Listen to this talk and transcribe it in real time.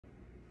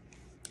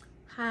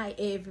Hi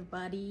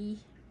everybody,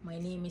 my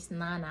name is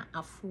Nana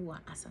Afua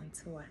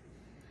Asantua.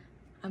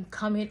 I'm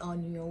coming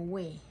on your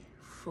way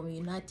from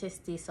United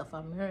States of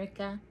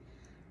America.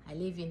 I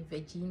live in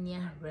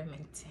Virginia,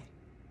 Remington.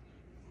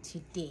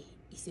 Today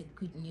is a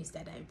good news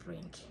that I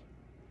bring.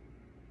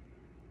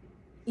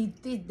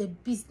 It is the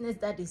business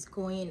that is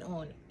going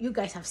on. You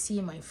guys have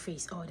seen my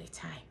face all the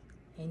time.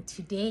 And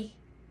today,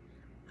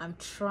 I'm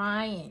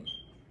trying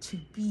to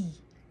be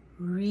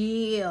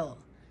real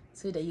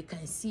so that you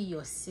can see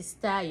your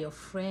sister, your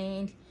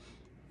friend,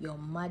 your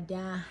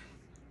mother,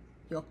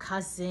 your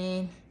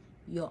cousin,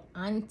 your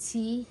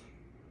auntie.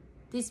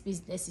 This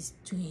business is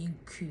doing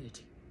good.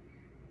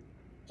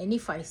 And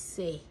if I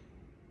say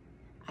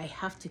I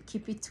have to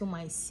keep it to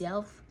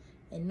myself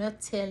and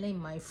not telling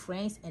my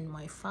friends and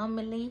my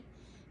family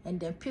and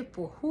the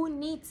people who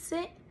needs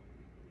it,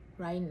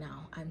 right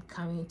now I'm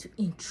coming to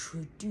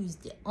introduce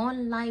the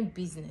online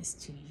business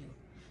to you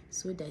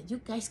so that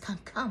you guys can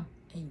come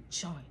and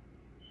join.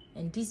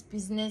 And this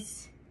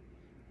business,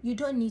 you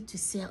don't need to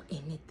sell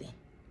anything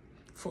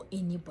for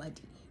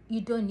anybody.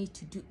 You don't need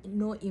to do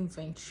no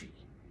inventory.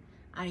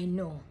 I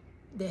know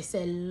there's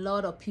a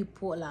lot of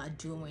people are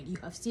doing. You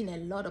have seen a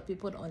lot of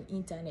people on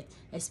internet,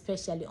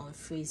 especially on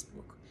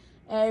Facebook.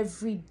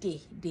 Every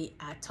day they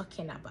are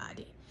talking about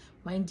it.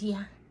 My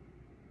dear,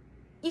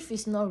 if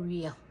it's not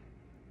real,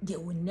 they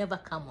will never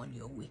come on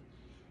your way.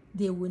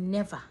 They will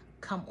never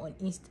come on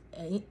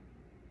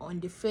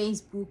the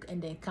Facebook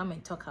and then come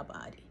and talk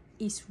about it.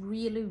 It's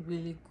really,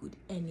 really good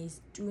and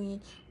it's doing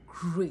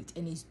great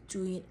and it's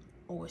doing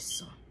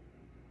awesome.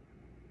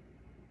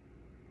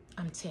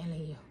 I'm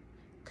telling you,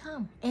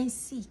 come and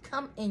see,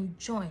 come and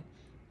join.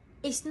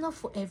 It's not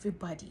for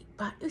everybody,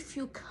 but if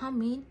you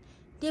come in,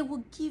 they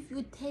will give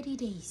you 30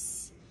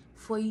 days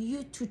for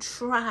you to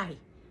try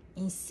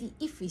and see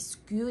if it's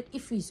good,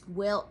 if it's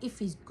well,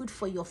 if it's good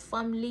for your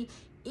family,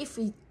 if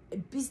it's a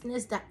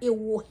business that it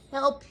will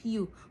help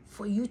you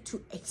for you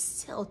to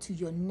excel to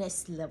your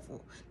next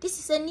level. This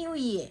is a new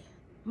year,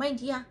 my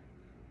dear.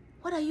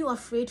 What are you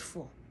afraid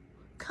for?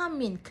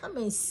 Come in, come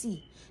and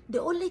see.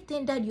 The only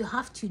thing that you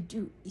have to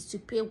do is to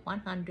pay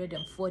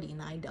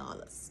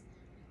 $149.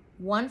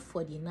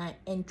 $149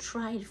 and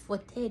try it for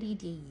 30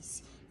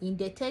 days. In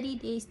the 30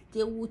 days,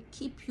 they will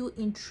keep you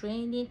in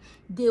training.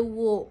 They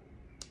will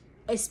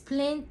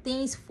explain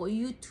things for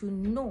you to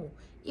know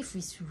if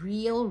it's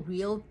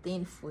real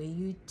thing for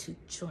you to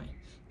join.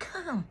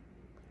 Come,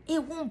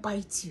 it won't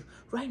bite you.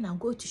 Right now,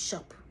 go to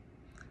shop.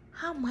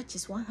 How much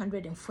is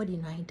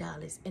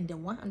 $149? And the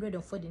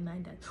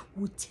 $149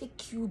 will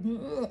take you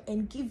more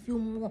and give you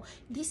more.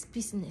 This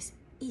business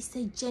is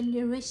a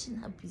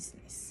generational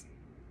business,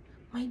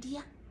 my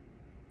dear.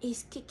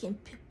 It's kicking.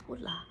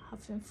 People are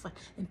having fun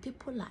and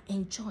people are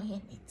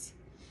enjoying it.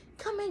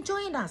 Come and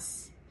join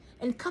us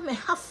and come and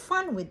have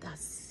fun with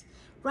us.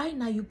 Right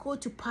now, you go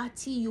to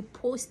party, you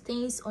post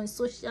things on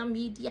social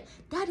media.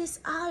 That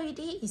is how it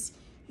is.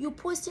 You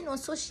posting on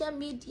social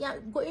media,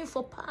 going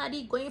for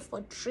party, going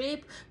for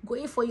trip,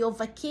 going for your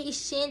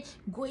vacation,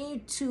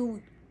 going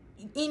to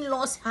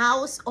in-laws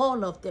house,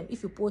 all of them.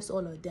 If you post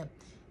all of them,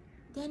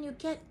 then you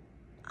get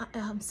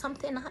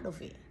something out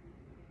of it.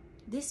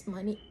 This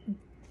money,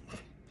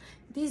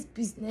 this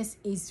business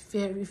is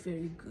very,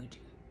 very good.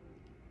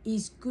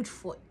 It's good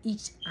for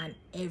each and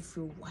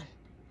everyone.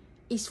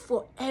 It's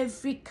for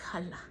every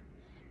color,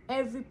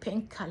 every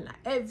pink color,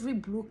 every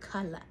blue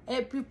color,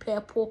 every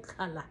purple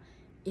color.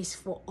 Is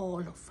for all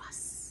of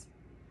us.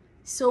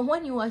 So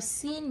when you are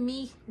seeing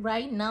me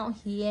right now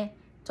here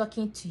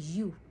talking to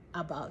you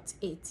about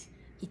it,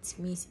 it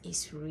means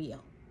it's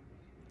real.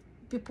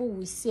 People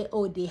will say,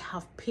 oh, they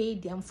have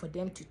paid them for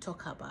them to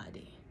talk about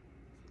it.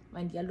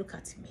 My dear, look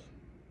at me.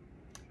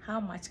 How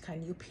much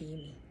can you pay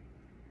me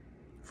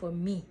for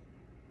me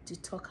to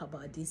talk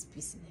about this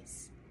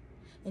business?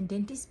 And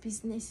then this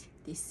business,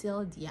 they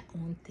sell their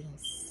own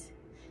things.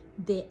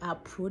 They are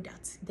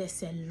products.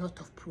 There's a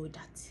lot of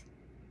products.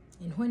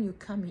 And when you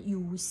come in, you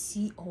will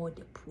see all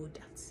the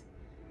products.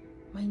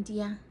 My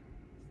dear,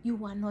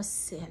 you are not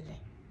selling.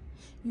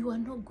 You are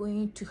not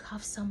going to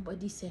have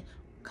somebody say,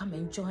 come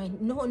and join.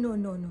 No.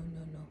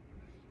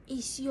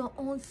 It's your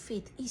own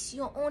faith. It's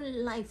your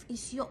own life.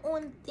 It's your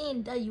own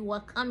thing that you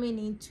are coming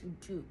in to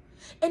do.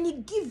 And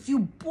it gives you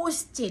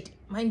boosted,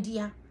 my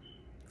dear.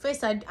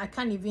 First, I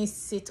can't even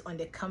sit on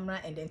the camera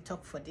and then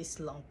talk for this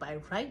long.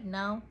 But right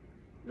now,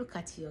 look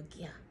at your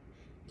gear.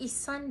 It's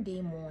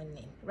Sunday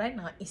morning. Right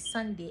now, it's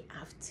Sunday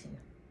afternoon.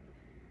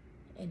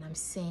 And I'm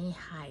saying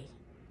hi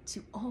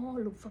to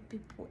all of the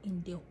people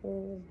in the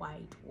whole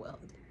wide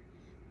world.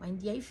 My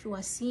dear, if you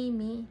are seeing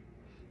me,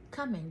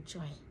 come and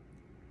join.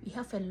 We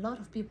have a lot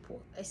of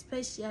people,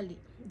 especially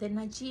the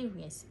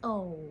Nigerians.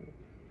 Oh,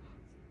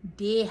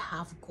 they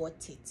have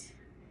got it.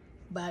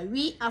 But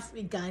we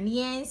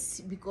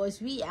Africanians,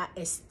 because we are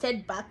a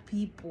steadback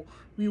people,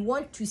 we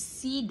want to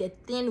see the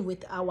thing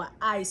with our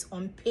eyes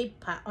on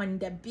paper, on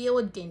the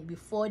building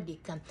before they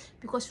come.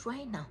 Because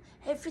right now,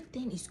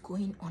 everything is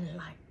going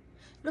online.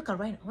 Look at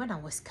right now, when I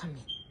was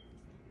coming,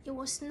 it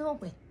was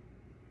nowhere.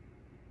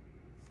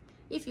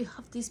 If you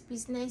have this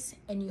business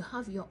and you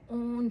have your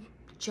own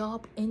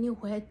job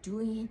anywhere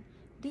doing,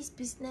 this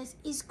business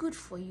is good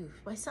for you.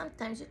 But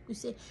sometimes you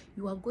say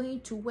you are going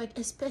to work,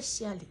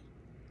 especially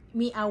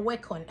me, I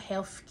work on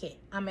healthcare.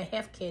 I'm a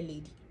healthcare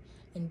lady.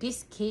 And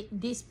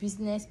this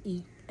business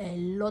is a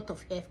lot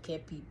of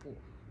healthcare people,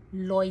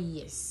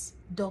 lawyers,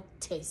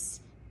 doctors,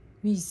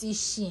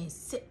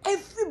 musicians.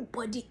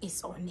 Everybody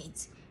is on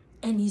it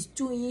and is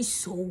doing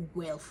so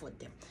well for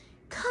them.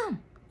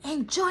 Come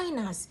and join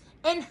us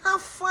and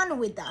have fun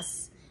with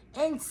us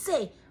and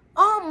say,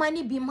 all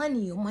money be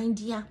money, you mind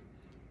dear.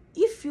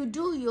 If you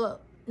do your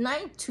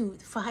 9 to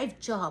 5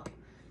 job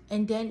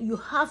and then you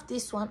have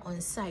this one on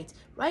site,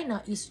 right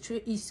now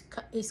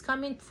it's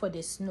coming for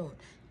the snow,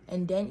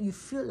 and then you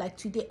feel like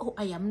today, oh,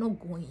 I am not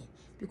going,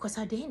 because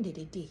at the end of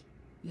the day,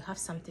 you have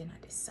something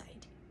at the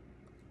side.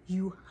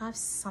 You have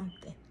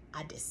something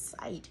at the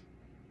side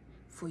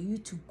for you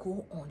to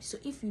go on. So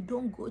if you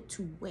don't go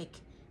to work,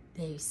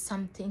 there is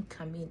something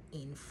coming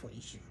in for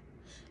you.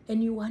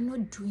 And you are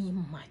not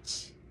doing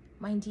much.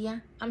 My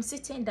dear, I'm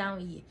sitting down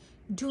here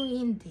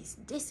doing this.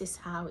 This is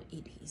how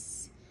it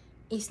is.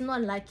 It's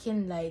not like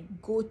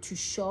go to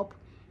shop,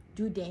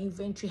 do the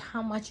inventory.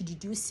 How much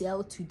did you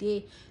sell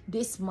today?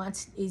 This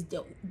month is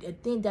the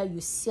thing that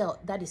you sell.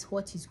 That is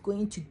what is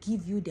going to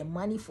give you the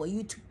money for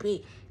you to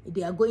pay.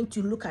 They are going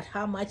to look at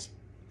how much.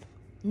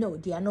 No,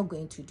 they are not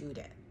going to do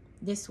that.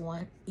 This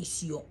one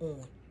is your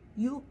own.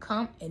 You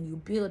come and you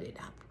build it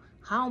up.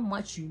 How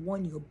much you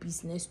want your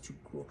business to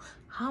grow.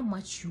 How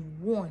much you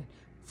want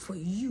for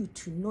you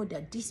to know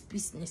that this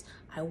business,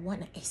 I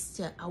want to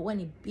excel. I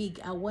want it big.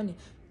 I want it.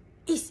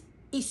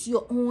 It's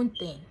your own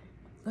thing.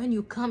 When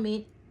you come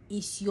in,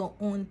 it's your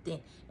own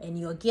thing. And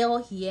your girl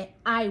here,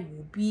 I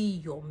will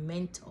be your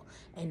mentor.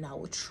 And I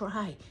will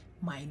try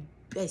my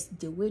best.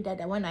 The way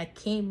that when I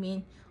came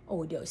in,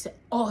 oh, they will say,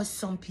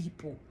 awesome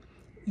people.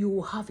 You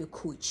will have a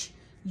coach.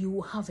 You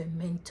will have a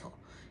mentor.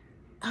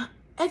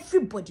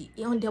 Everybody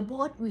on the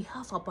board, we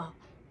have about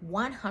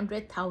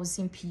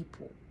 100,000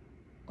 people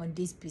on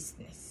this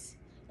business.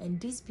 And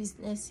this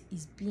business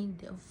is being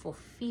there for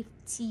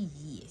 50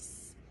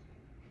 years.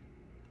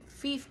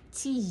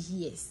 50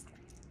 years.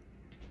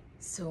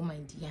 So, my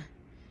dear,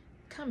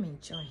 come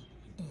and join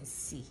and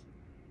see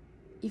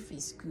if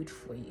it's good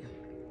for you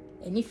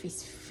and if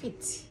it's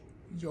fit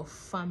your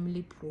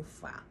family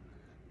profile.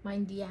 My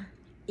dear,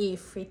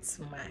 if it's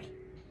mine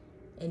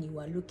and you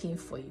are looking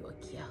for your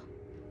girl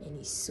and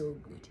it's so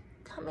good,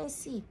 come and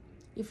see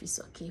if it's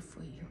okay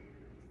for you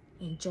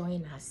and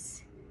join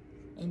us.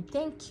 And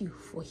thank you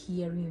for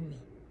hearing me.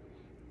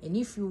 And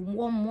if you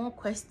want more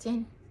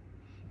questions,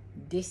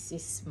 this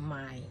is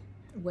my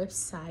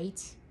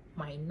website,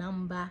 my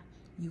number.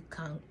 You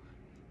can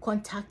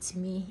contact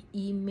me,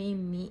 email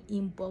me,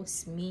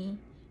 inbox me,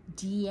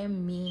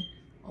 DM me,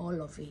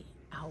 all of it.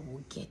 I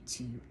will get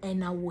to you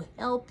and I will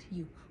help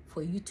you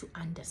for you to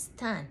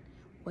understand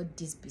what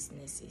this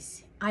business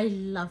is. I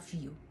love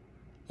you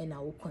and I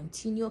will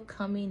continue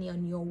coming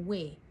on your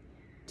way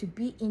to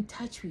be in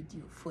touch with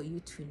you for you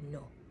to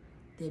know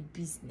the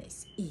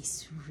business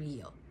is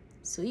real.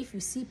 So if you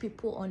see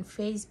people on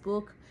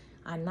Facebook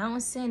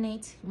announcing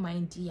it, my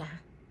dear,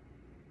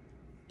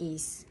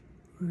 is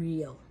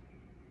real.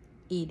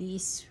 It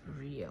is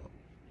real.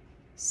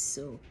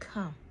 So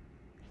come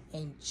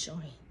and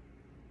join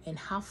and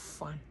have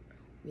fun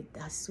with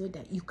us so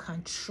that you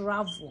can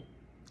travel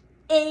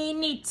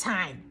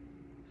anytime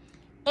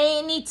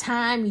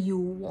you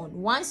want.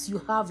 Once you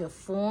have a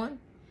phone,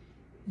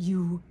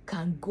 you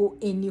can go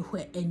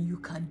anywhere and you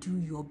can do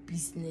your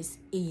business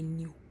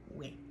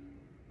anywhere.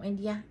 My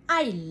dear,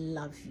 I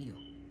love you.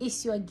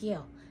 It's your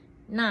girl,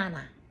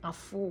 Nana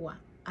Afua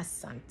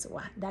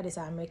Asantewa. That is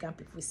how American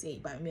people say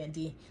it, but me and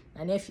the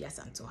Nanefi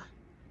Asantewa.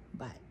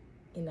 But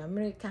in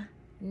America,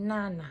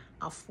 Nana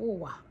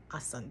Afua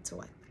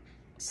Asantewa.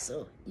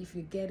 So if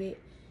you get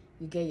it,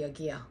 you get your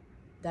girl.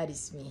 That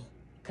is me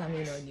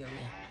coming on your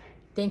way.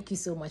 Thank you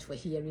so much for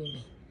hearing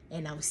me,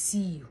 and I'll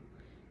see you.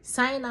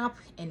 Sign up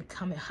and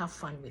come and have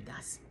fun with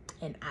us,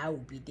 and I will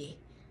be there.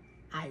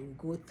 I will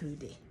go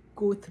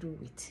through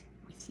it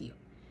with you.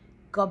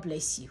 God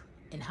bless you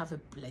and have a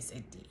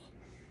blessed day.